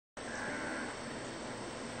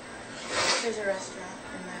There's a restaurant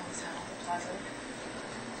in my hotel, the Plaza.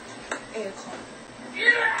 8 o'clock.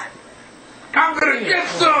 Yeah! I'm gonna get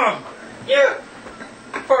some! Yeah!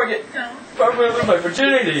 Probably lose my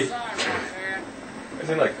virginity!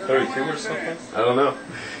 Isn't it like 32 or something? I don't know.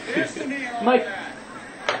 Mike!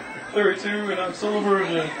 32 and I'm still a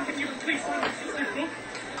virgin.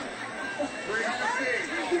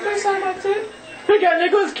 You guys sign my tip? We got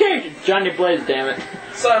Nicholas Cage! Johnny Blaze, damn it.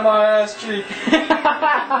 Sign my ass cheek. Sign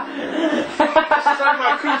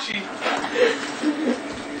my coochie.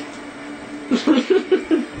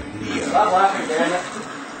 Stop laughing, damn it.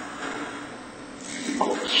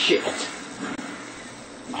 Oh shit.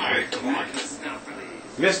 I don't.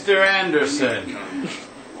 Mr. Anderson.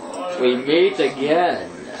 We meet again.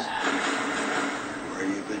 Where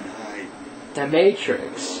you been hiding? The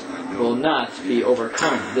Matrix will not be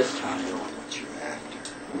overcome this time. What you're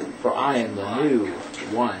after? For I am the new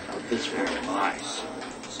one of this world. Lies.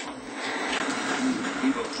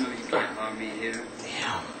 People feel you can't harm me here.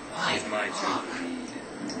 Damn. It's my turn to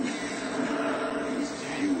lead.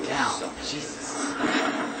 You will Down. suffer. Jesus.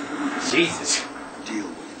 Jesus. Deal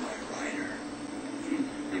with my rider.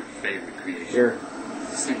 Your favorite creation. Here.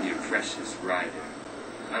 Send your precious rider.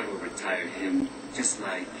 I will retire him just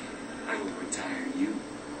like I will retire you.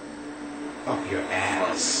 Up your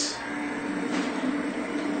ass.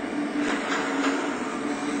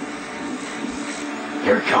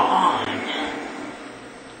 You're gone.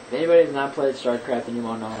 If anybody's not played StarCraft and you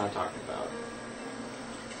won't know what I'm talking about.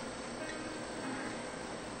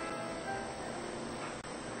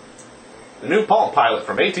 The new Palm Pilot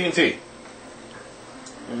from AT&T.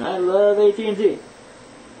 And I love AT&T.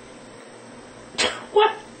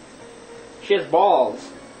 What? She has balls.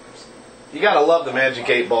 You gotta love the Magic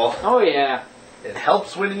 8 Ball. Oh yeah. It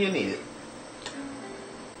helps when you need it.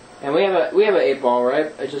 And we have an 8-ball,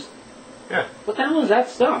 right? I just. Yeah. What the hell is that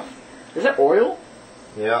stuff? Is that oil?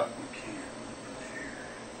 Yeah.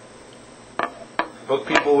 Book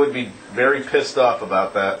people would be very pissed off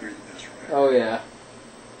about that. You're the best rider. Oh yeah.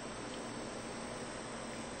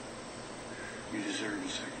 You deserve a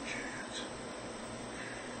second chance.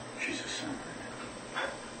 She's a son.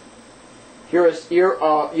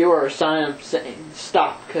 You are a sign of saying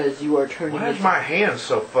stop because you are turning. Why is my hand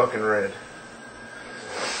so fucking red?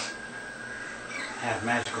 Have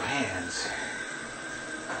magical hands.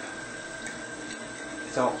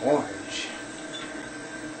 It's all orange.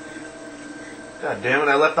 God damn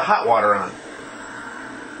it, I left the hot water on.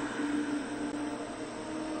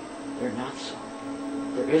 They're not so.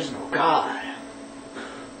 There is no God.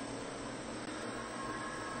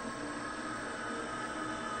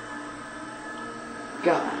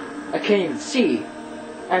 God, I can't even see.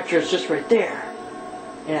 After it's just right there.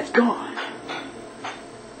 And it's gone.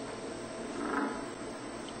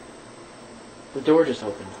 The door just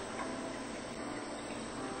opened.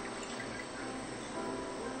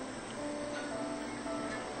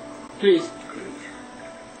 Please.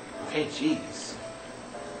 Okay, jeez.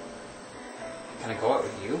 Can I go out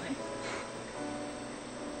with you?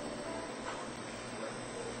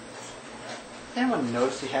 Anyone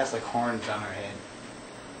notice she has like horns on her head?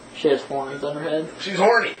 She has horns on her head. She's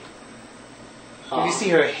horny. Can you see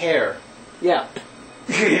her hair? Yeah.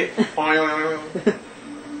 What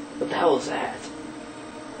What the hell is that?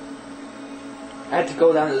 I had to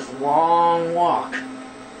go down this long walk.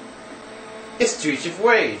 It's Streets of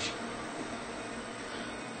Rage.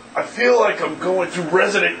 I feel like I'm going to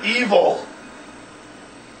Resident Evil.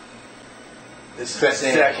 This is That's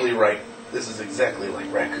exactly right. This is exactly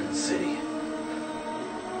like Raccoon City.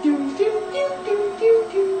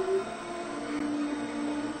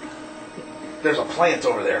 There's a plant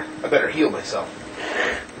over there. I better heal myself.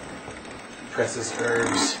 Presses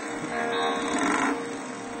herbs.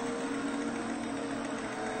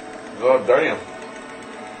 Oh, damn.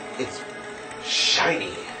 It's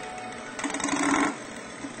Shiny.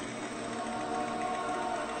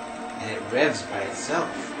 and it revs by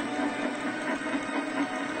itself.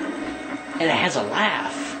 And it has a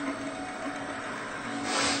laugh.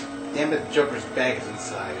 Damn it, Joker's bag is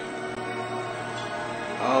inside.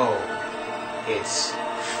 Oh, it's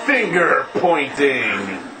Finger pointing.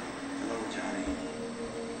 Hello, Johnny.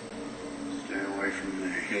 Stay away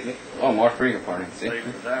from me. Oh, more finger pointing. See? Leave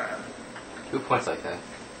for that. Who points like that?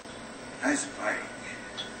 Nice fight.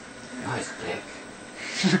 Nice dick.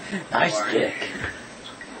 Nice dick.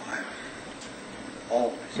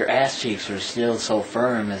 Always. Your ass cheeks are still so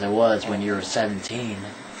firm as it was when you were 17.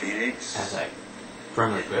 Phoenix. That's like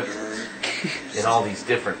firm as grip. In all these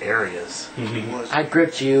different areas. I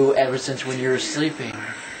gripped you ever since when you were sleeping.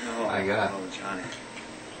 Oh, My God. Oh, Johnny.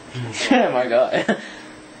 Oh my god.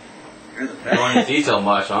 You're the Don't want best. to detail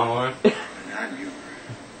much, huh, Lauren?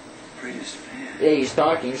 Yeah, he's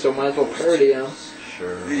talking, so might as well parody him.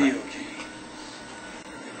 Sure. Video game. The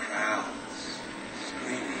crowds.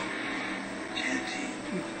 Screaming. Chanting.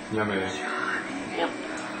 Yummy. Johnny. Yep.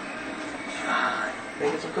 Johnny. Can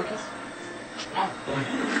I get some cookies?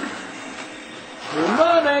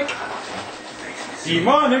 Demonic!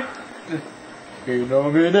 Demonic!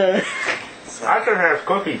 Demonic! I can have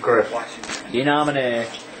cookie, Chris. Watching Demonic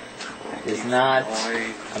is not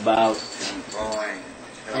about boy.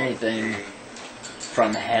 anything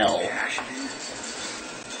from hell. Passionate.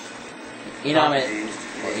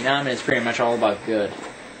 Enamen is pretty much all about good.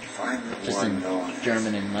 Find the Just in one known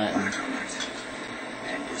German and Latin.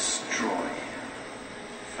 and destroy.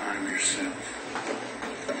 Find yourself.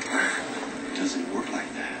 It doesn't work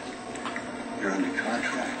like that. You're under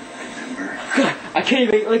contract, remember? God, I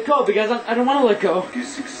can't even let go because I don't want to let go. If you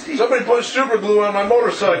succeed, Somebody put super glue on my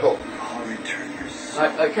motorcycle. I'll return your soul.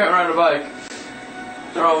 I can't ride a bike.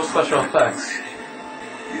 They're all special effects.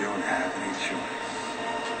 You don't have any choice.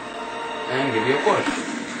 And give you a push.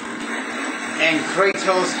 And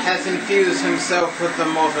Kratos has infused himself with the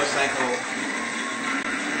motorcycle.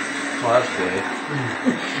 Well, that's gay.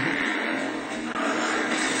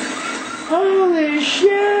 Holy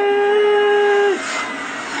shit!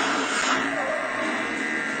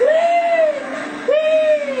 Whee!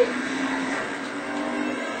 Whee!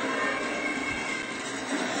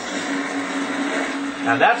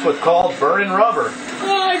 And that's what's called burning rubber.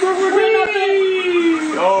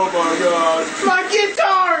 Oh my god. My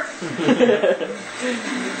guitar!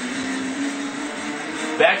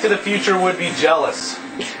 Back to the Future would be jealous.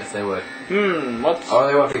 Yes, they would. What's... Or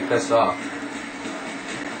they would be pissed off.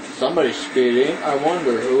 Somebody's speeding. I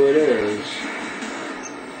wonder who it is.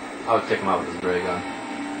 I would take him out with his ray gun.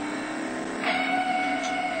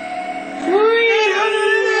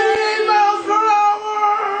 308 miles per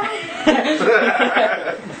hour!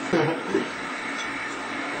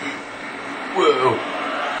 Whoa.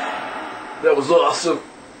 That was awesome.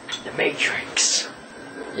 The Matrix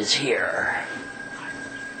is here.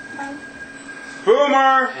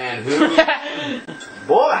 Boomer! And who?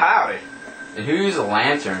 Boy, howdy. And who used a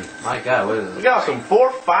lantern? My God, what is We this? got some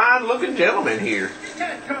four fine-looking gentlemen here.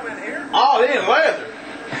 All in leather.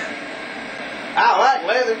 I like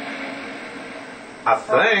leather. I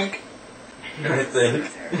think. I think.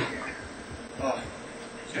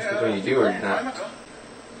 Just between you do or not.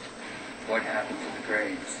 What happened to the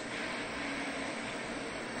graves?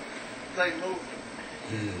 They moved.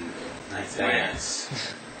 Nice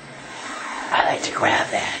dance. I like to grab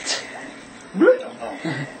that.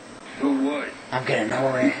 Who would? I'm gonna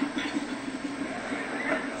know it.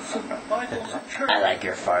 Michael's in charge. I like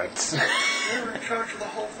your farts. They were in charge of the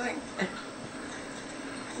whole thing.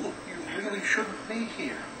 Look, you really shouldn't be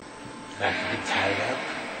here. That could be tied up.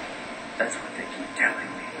 That's what they keep telling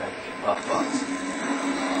me. Up us.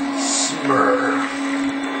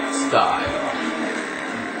 Smurf. Style.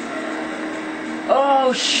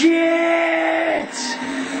 Oh shit!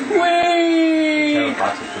 Wait! Have a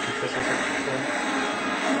box of cookie crisps or something?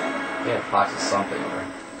 Yeah, a box of something over.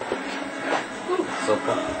 So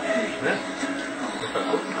cool. Yeah.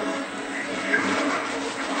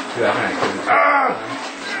 Dude, I haven't had cookies.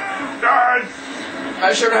 I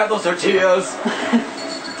sure have those tortillas.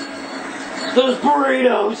 Those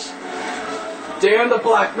burritos! Damn the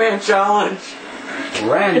black man challenge.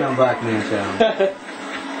 Random black man challenge.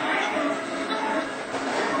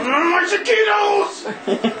 My chiquitos!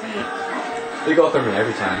 They go through me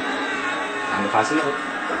every time. I'm the Pisces.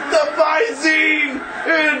 The Visine!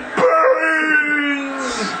 It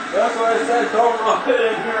burns! That's what I said, don't rub it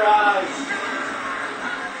in your eyes.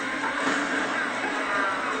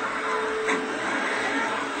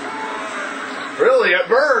 Really, it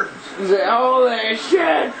burns! Holy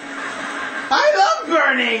shit! I love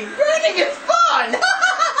burning! Burning is fun!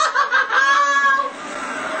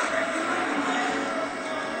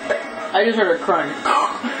 I just heard a crunch.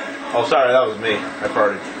 Oh, sorry, that was me. I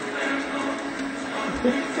farted.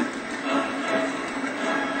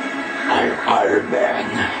 Iron Man.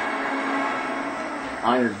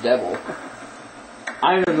 Iron Devil.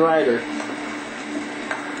 Iron Rider.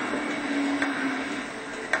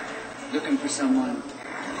 Looking for someone?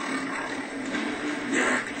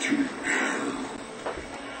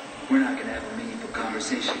 We're not gonna have a meaningful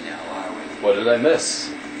conversation now, are we? What did I miss?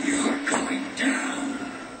 You're going down.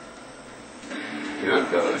 You're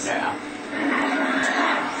good now.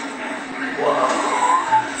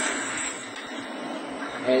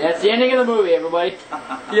 And that's the ending of the movie, everybody.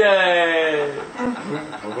 Yay!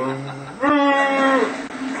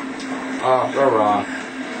 Oh, they're wrong.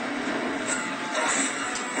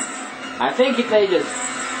 I think if they just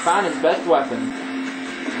found his best weapon